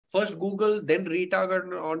first Google, then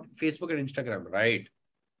retarget on Facebook and Instagram, right?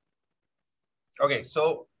 Okay,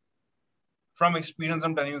 so from experience,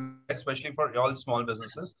 I'm telling you, especially for all small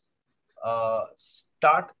businesses,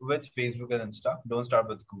 start with Facebook and Insta. Don't start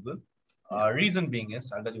with Google. Reason being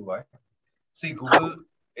is, I'll tell you why. See, Google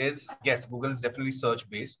is definitely search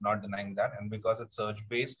based, not denying that. And because it's search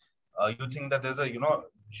based, you think that there's a,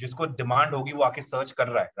 जिसको demand होगी वो आके search कर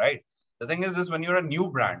रहा है, right? The thing is this, when you're a new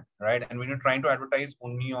brand, right, and when you're trying to advertise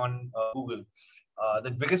only on Google,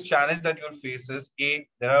 the biggest challenge that you'll face is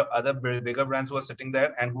there are other bigger brands who are sitting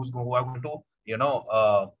there and who are going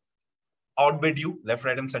to outbid you left,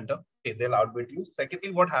 right, and center. Okay, they'll outbid you.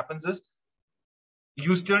 Secondly, what happens is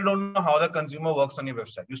you still don't know how the consumer works on your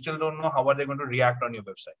website. You still don't know how are they going to react on your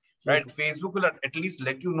website, right? Facebook will at least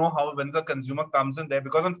let you know how when the consumer comes in there,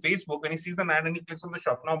 because on Facebook, when he sees an ad and he clicks on the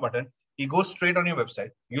shop now button, he goes straight on your website.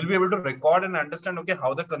 You'll be able to record and understand, okay,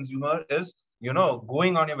 how the consumer is,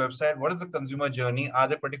 going on your website. What is the consumer journey? Are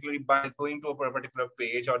they particularly going to a particular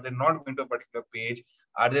page, or they're not going to a particular page?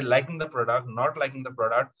 Are they liking the product, not liking the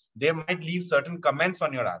product? They might leave certain comments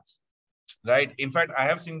on your ads. Right. In fact, I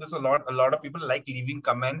have seen this a lot. A lot of people like leaving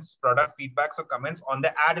comments, product feedbacks or comments on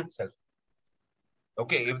the ad itself.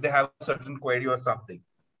 Okay. If they have a certain query or something.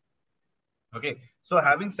 Okay. So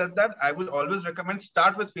having said that, I would always recommend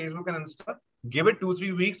start with Facebook and Insta. Give it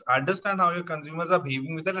 2-3 weeks. Understand how your consumers are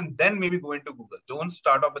behaving with it, and then maybe go into Google. Don't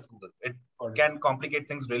start off with Google. It can complicate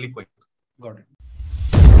things really quick. Got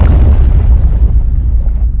it.